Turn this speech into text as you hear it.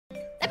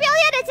Tapi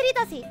Ollie ada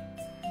cerita sih.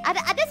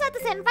 Ada satu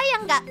senpai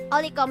yang nggak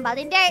Ollie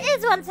gombalin. There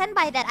is one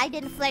senpai that I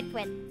didn't flirt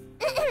with.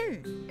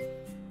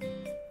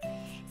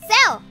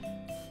 So,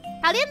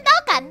 kalian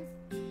tahu kan?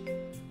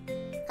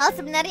 Kalau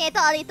sebenarnya itu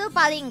Ollie itu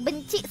paling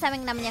benci sama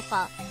yang namanya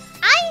call.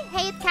 I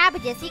hate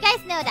cabbages. You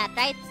guys know that,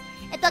 right?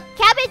 Itu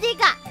cabbage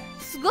ga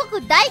sugoku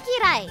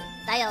daikirai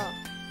dayo.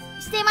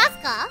 Shitemasu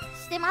ka?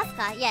 Shitemasu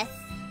ka? Yes.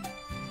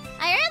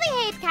 I really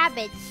hate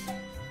cabbage.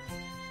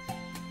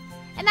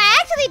 And I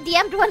actually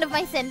DM'd one of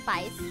my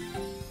senpais.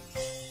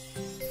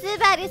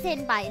 Subaru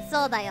senpai.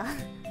 So dayo.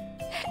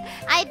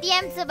 I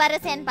DM'd Subaru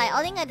senpai.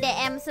 Ollie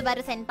nge-DM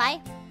Subaru senpai.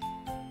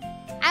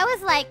 I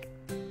was like,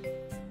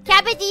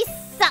 cabbage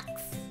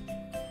sucks.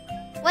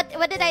 What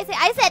did I say?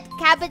 I said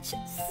cabbage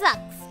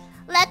sucks.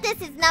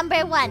 Lettuce is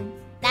number 1.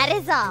 That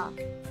is all.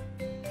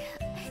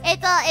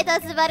 Ito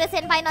Subaru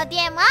senpai no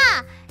DM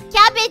wa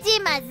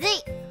cabbage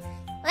mazui.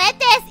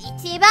 Lettuce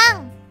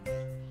ichiban.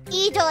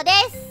 Ijo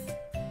desu.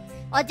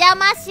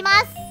 Ojama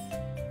shimasu.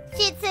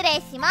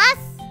 Shitsurei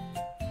shimasu.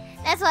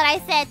 That's what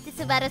I said to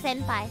Subaru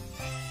senpai.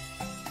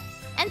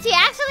 And she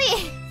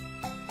actually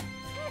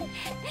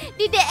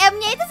di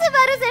DM-nya itu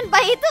Subaru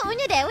senpai itu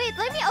punya deh. Wait,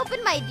 let me open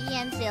my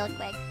DMs real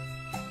quick.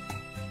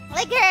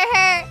 Like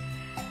her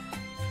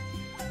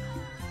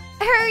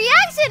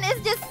reaction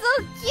is just so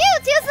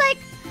cute.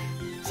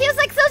 She was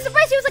like so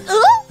surprised. She was like,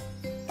 "Oh?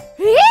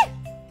 Eh?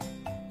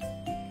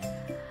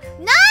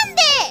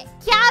 Nande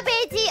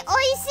cabbage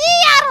oishii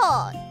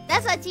yaro?"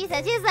 That's what she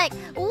said. She's like,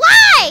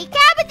 "Why?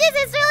 Cabbages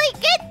is really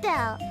good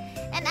though."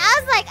 And I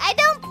was like, I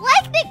don't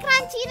like the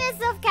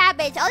crunchiness of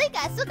cabbage. Ollie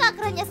gak suka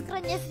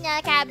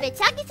krenyes-krenyesnya cabbage.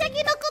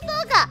 Shaki-shaki no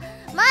koto ga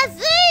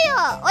mazui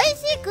yo.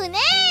 Oishiku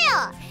ne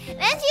yo.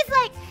 And she's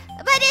like,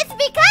 but it's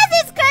because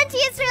it's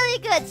crunchy, it's really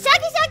good.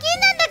 Shaki-shaki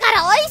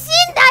nandakara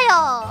oishii da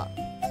yo.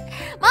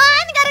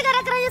 Malahan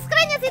gara-gara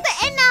krenyes-krenyes itu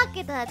enak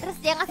gitu. Terus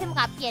dia ngasih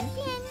muka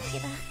pian-pian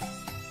gitu.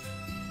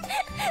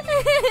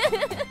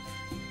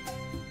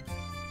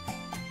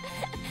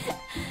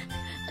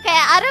 Okay,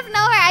 out of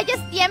nowhere, I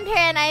just DM'd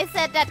her and I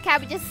said that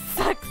cabbage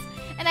sucks.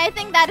 And I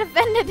think that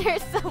offended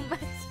her so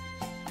much.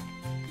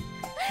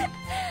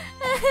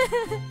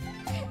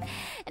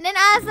 And then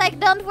I was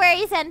like, don't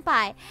worry,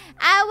 senpai.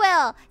 I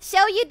will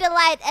show you the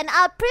light and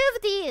I'll prove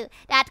to you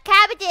that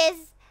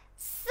cabbages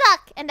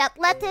suck and that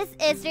lettuce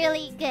is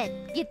really good.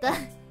 Gitu.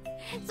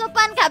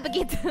 Sopan kah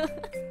begitu?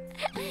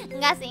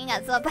 Enggak sih,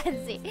 enggak sopan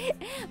sih.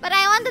 But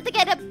I wanted to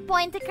get a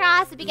point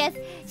across because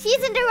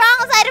she's in the wrong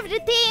side of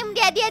the team.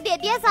 Dia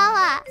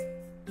salah.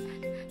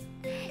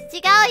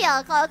 Chigau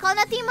yo.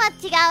 Kono team wa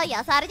chigau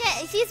yo.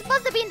 Seharusnya she's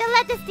supposed to be in the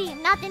lettuce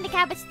team, not in the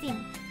cabbage team.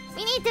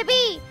 We need to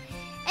be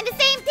in the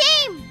same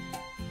team.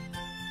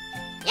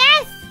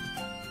 Yes.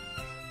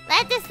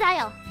 Lettuce da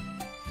yo.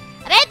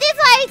 Lettuce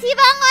wa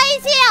ichiban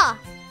oishii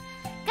yo.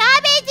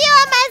 Cabbage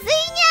wa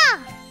mazui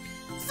nya.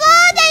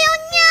 Sou da yo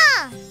nya.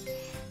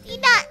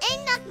 Tidak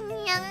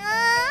enaknya.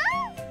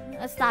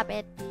 Oh, stop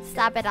it.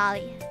 Stop it,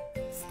 Ollie.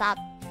 Stop.